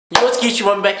What's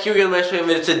Geechee? I'm back here again with my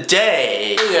video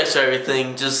today. Thank you guys for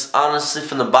everything. Just honestly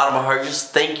from the bottom of my heart,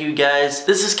 just thank you guys.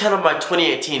 This is kind of my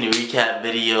 2018 recap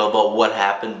video about what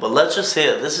happened, but let's just say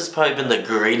that this has probably been the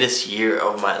greatest year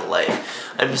of my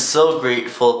life. I'm so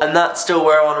grateful. I'm not still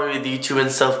where I want to be with YouTube and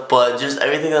stuff, but just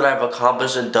everything that I've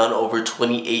accomplished and done over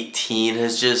 2018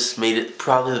 has just made it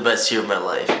probably the best year of my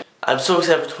life. I'm so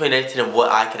excited for 2019 and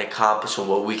what I can accomplish and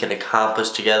what we can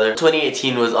accomplish together.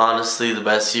 2018 was honestly the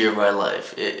best year of my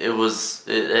life. It was.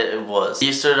 The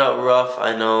year started out rough,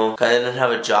 I know. I didn't have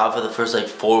a job for the first like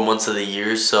 4 months of the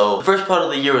year, so the first part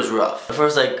of the year was rough. The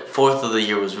first like fourth of the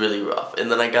year was really rough.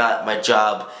 And then I got my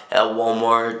job at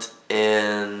Walmart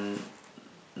in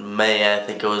May, I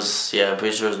think it was. Yeah, I'm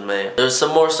pretty sure it was May. There was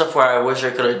some more stuff where I wish I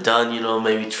could have done, you know,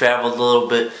 maybe traveled a little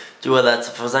bit, do all that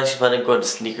stuff. I was actually planning to go to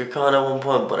SneakerCon at one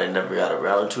point, but I never got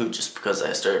around to it just because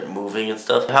I started moving and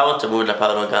stuff. If I went to move, I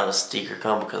probably would have gone to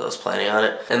SneakerCon because I was planning on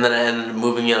it. And then I ended up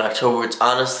moving in October. It's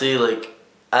honestly like,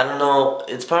 I don't know,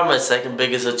 it's probably my second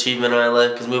biggest achievement in my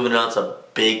life because moving out's a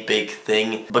big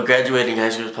thing. But graduating high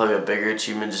school is probably a bigger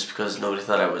achievement just because nobody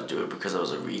thought I would do it because I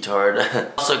was a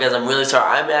retard. Also guys, I'm really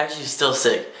sorry. I'm actually still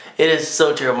sick. It is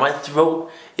so terrible. My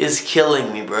throat is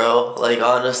killing me, bro. Like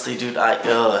honestly, dude,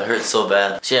 it hurts so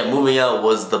bad. So yeah, moving out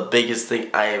was the biggest thing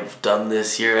I have done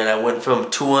this year, and I went from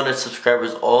 200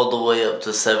 subscribers all the way up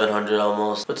to 700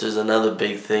 almost, which is another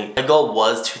big thing. My goal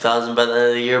was 2,000 by the end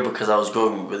of the year because I was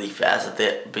growing really fast at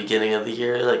the beginning of the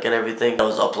year, like, and everything. I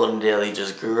was uploading daily,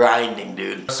 just grinding,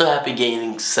 dude. I'm so happy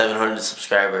gaining 700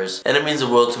 subscribers, and it means the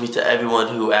world to me, to everyone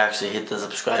who actually hit the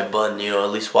subscribe button, you know,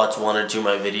 at least watch 1 or 2 of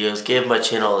my videos, give my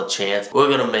channel a chance. We're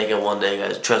gonna make it one day,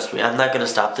 guys. Trust me, I'm not gonna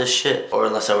stop this shit, or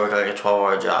unless I work like a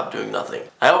 12-hour job doing nothing.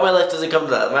 I hope my life doesn't come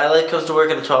to that. If my life comes to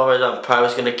working a 12-hour job, I'm probably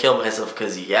just gonna kill myself,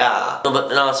 cause yeah. No,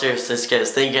 but in all seriousness,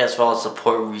 guys, thank you guys for all the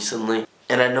support recently.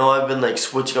 And I know I've been like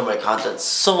switching up my content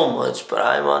so much, but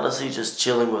I'm honestly just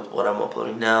chilling with what I'm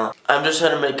uploading now. I'm just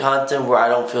trying to make content where I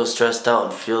don't feel stressed out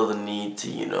and feel the need to,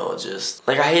 you know, just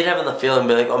like, I hate having the feeling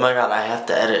be like, oh my god, I have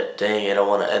to edit. Dang, I don't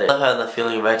want to edit. I love having the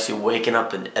feeling of actually waking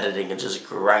up and editing and just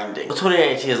grinding. But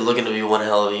 2019 is looking to be one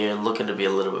hell of a year and looking to be a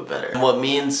little bit better. And what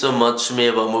means so much to me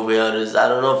about moving out is, I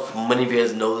don't know if many of you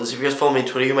guys know this. If you guys follow me on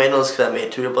Twitter, you might know this because I made a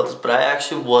tweet about this, but I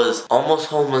actually was almost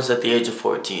homeless at the age of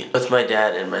 14 with my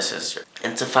dad and my sister.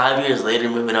 And to 5 years later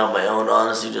moving out on my own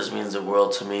honestly just means the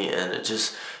world to me, and it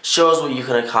just shows what you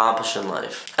can accomplish in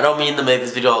life. I don't mean to make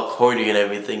this video all corny and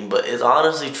everything, but it's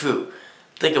honestly true.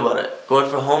 Think about it. Going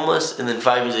from homeless and then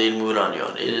 5 years later moving on your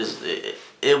own.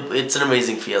 It's an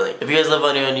amazing feeling. If you guys live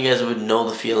on your own, you guys would know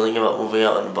the feeling about moving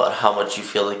out and about how much you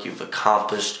feel like you've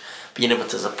accomplished, being able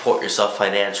to support yourself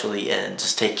financially and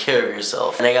just take care of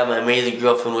yourself. And I got my amazing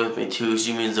girlfriend with me too.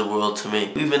 She means the world to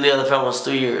me. We've been together for almost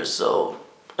 3 years, so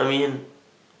I mean,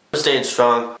 we're staying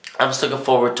strong. I'm just looking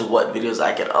forward to what videos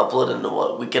I can upload and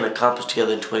what we can accomplish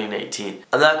together in 2019.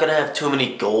 I'm not gonna have too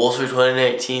many goals for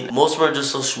 2019. Most of them are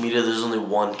just social media. There's only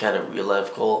one kind of real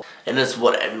life goal, and it's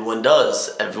what everyone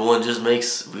does. Everyone just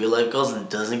makes real life goals and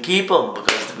doesn't keep them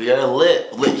because we are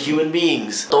lit human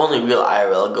beings. The only real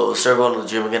IRL goal is start going to the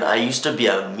gym again. I used to be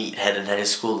a meathead in high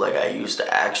school. Like, I used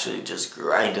to actually just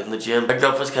grind in the gym. My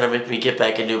girlfriend's kind of making me get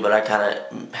back into it, but I kind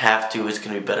of have to. It's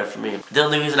gonna be better for me. The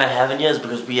only reason I haven't yet is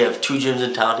because we have 2 gyms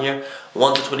in town here.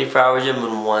 One's a 24-hour gym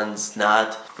and one's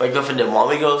not. My girlfriend didn't want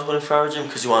me to go to a 24-hour gym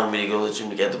because she wanted me to go to the gym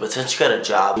together, but since she got a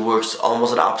job, she works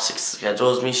almost an opposite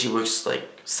schedule as me. She works like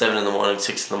 7 in the morning,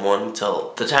 6 in the morning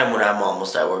till the time when I'm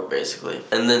almost at work basically.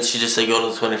 And then she just said go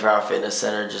to the 24-hour fitness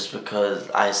center just because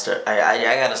I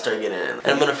gotta start getting in. And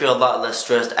I'm gonna feel a lot less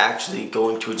stressed actually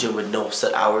going to a gym with no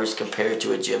set hours compared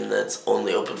to a gym that's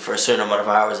only open for a certain amount of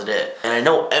hours a day. And I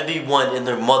know everyone and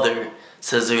their mother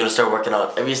says they're gonna start working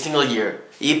out every single year.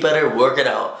 Eat better, work it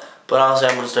out. But honestly,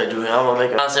 I'm gonna start doing it. I'm gonna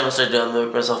make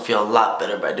myself feel a lot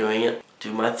better by doing it.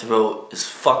 Dude, my throat is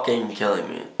fucking killing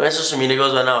me. My social media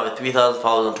goes right now with 3,000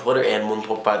 followers on Twitter and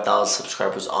 1.5 thousand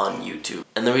subscribers on YouTube.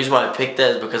 And the reason why I picked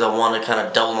that is because I want to kind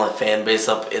of double my fan base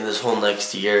up in this whole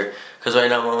next year. Because right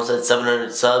now I'm almost at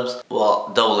 700 subs.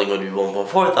 Well, doubling would be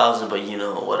 1.4 thousand, but you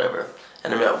know, whatever.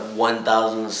 And I'm at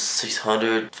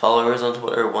 1,600 followers on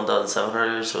Twitter,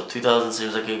 1,700, so 2,000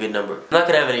 seems like a good number. I'm not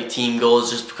gonna have any team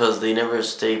goals just because they never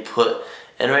stay put.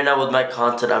 And right now with my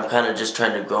content, I'm kind of just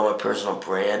trying to grow my personal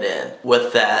brand, and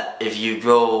with that, if you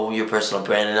grow your personal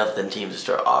brand enough, then teams will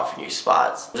start offering you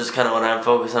spots. Just kind of what I'm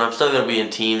focused on. I'm still gonna be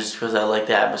in teams just because I like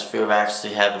the atmosphere of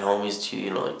actually having homies to, you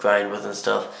know, like grind with and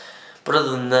stuff. But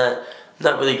other than that,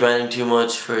 not really grinding too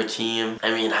much for a team.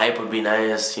 I mean, hype would be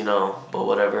nice, you know, but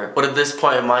whatever. But at this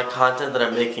point, my content that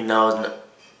I'm making now is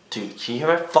Dude, can you hear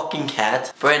my fucking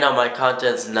cat? But right now my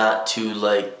content's not too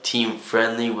like team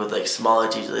friendly with like smaller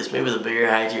teams, at least maybe the bigger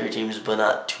high tier teams, but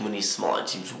not too many smaller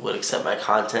teams would accept my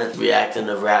content. Reacting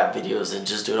to rap videos and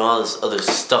just doing all this other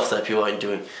stuff that people aren't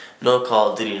doing. No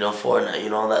Call of Duty, no Fortnite,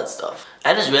 you know, all that stuff.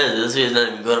 I just realized this video's not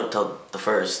even going up until the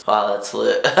 1st. Wow, that's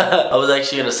lit. I was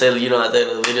actually gonna say, you know, at the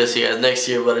end of the video, see you guys next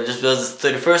year, but I just realized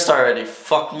it's 31st already.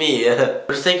 Fuck me. But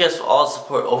just thank you guys for all the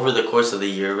support over the course of the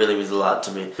year. It really means a lot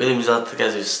to me. It really means a lot to the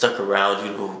guys who stuck around,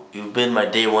 you've been my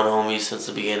day one homies since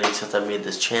the beginning, since I made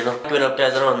this channel. Keep it up,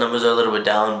 guys. I know the numbers are a little bit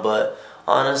down, but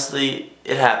honestly,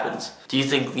 it happens. Do you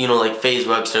think, you know, like FaZe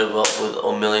Rug started with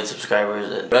 1 million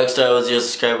subscribers and Rug started with 0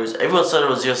 subscribers? Everyone started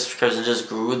with 0 subscribers and just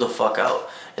grew the fuck out.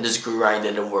 And just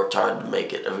grinded and worked hard to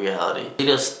make it a reality.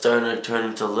 Videos starting to turn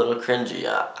into a little cringy.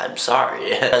 I'm sorry.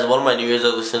 Guys, one of my New Year's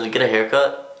resolutions is to get a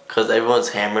haircut. Because everyone's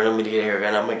hammering me to get a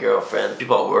haircut, not my girlfriend.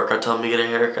 People at work are telling me to get a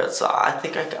haircut, so I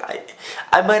think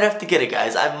I might have to get it,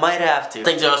 guys. I might have to.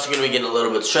 Things are also going to be getting a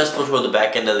little bit stressful toward the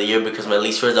back end of the year because my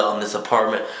lease runs out on this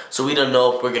apartment. So we don't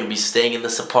know if we're going to be staying in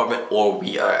this apartment or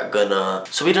we are gonna...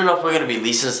 So we don't know if we're going to be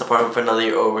leasing this apartment for another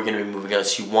year or we're going to be moving out.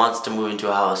 She wants to move into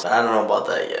a house. I don't know about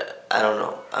that yet. I don't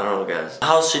know, guys. The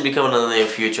house should be coming in the near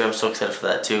future. I'm so excited for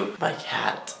that, too. My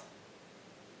cat.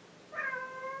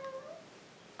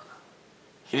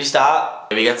 Can you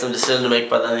stop? We got some decisions to make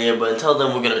by the end of the year, but until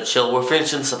then, we're gonna chill. We're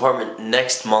finishing this apartment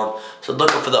next month, so look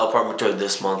out for the apartment tour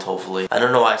this month, hopefully. I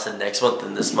don't know why I said next month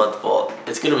and this month, but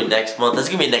it's gonna be next month. It's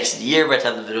gonna be next year by the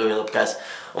time the video goes up, guys.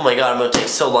 Oh my god, I'm gonna take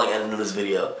so long editing this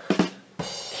video.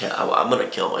 Yeah, I'm gonna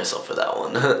kill myself for that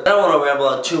one. I don't want to ramble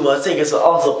on too much. Thank you guys for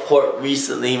all the support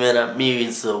recently, man. That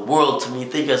means the world to me.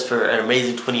 Thank you guys for an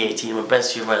amazing 2018, my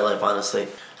best year of my life, honestly.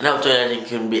 And I hope 2019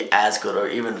 can be as good or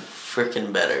even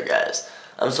freaking better, guys.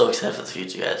 I'm so excited for the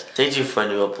future, guys. Stay tuned for my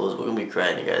new uploads. We're gonna be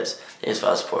grinding, guys. Thanks for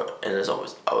all the support. And as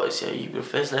always, I always say you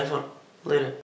beautiful face. Next one. Later.